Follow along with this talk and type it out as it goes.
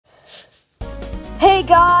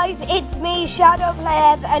guys, it's me,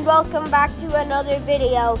 ShadowPlayEv, and welcome back to another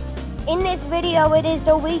video. In this video, it is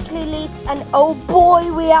the weekly leaks, and oh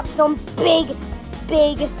boy, we have some big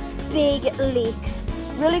leaks.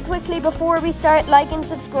 Really quickly, before we start, like and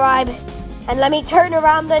subscribe, and let me turn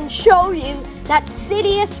around and show you that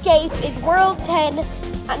City Escape is World 10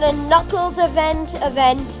 and a Knuckles event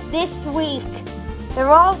this week.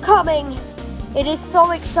 They're all coming. It is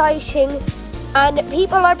so exciting. And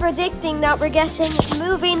people are predicting that we're getting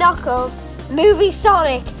Movie Knuckles, Movie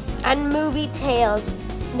Sonic, and Movie Tails.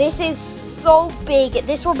 This is so big.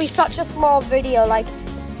 This will be such a small video. Like,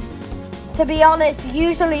 to be honest,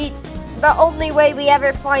 usually the only way we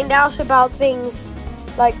ever find out about things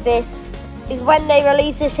like this is when they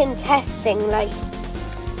release it in testing. Like,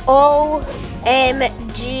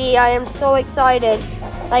 OMG, I am so excited.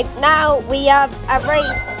 Like, now we have a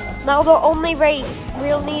race. Now the only race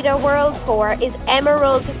we'll need a world for is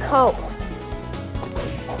Emerald Coast.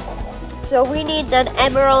 So we need an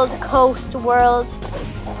Emerald Coast world,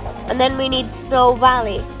 and then we need Snow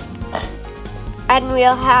Valley. And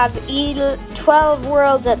we'll have 12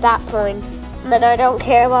 worlds at that point. And then I don't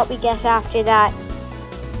care what we get after that.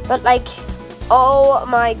 But like, oh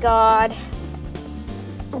my god.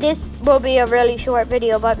 This will be a really short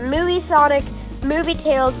video, but Movie Sonic, Movie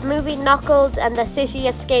Tails, Movie Knuckles, and the City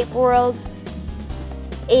Escape worlds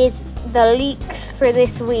is the leaks for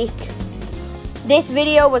this week. This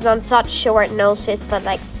video was on such short notice, but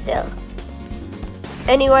like still.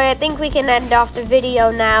 Anyway, I think we can end off the video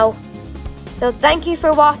now. So thank you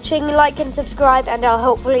for watching, like and subscribe, and I'll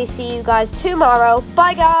hopefully see you guys tomorrow.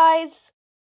 Bye guys!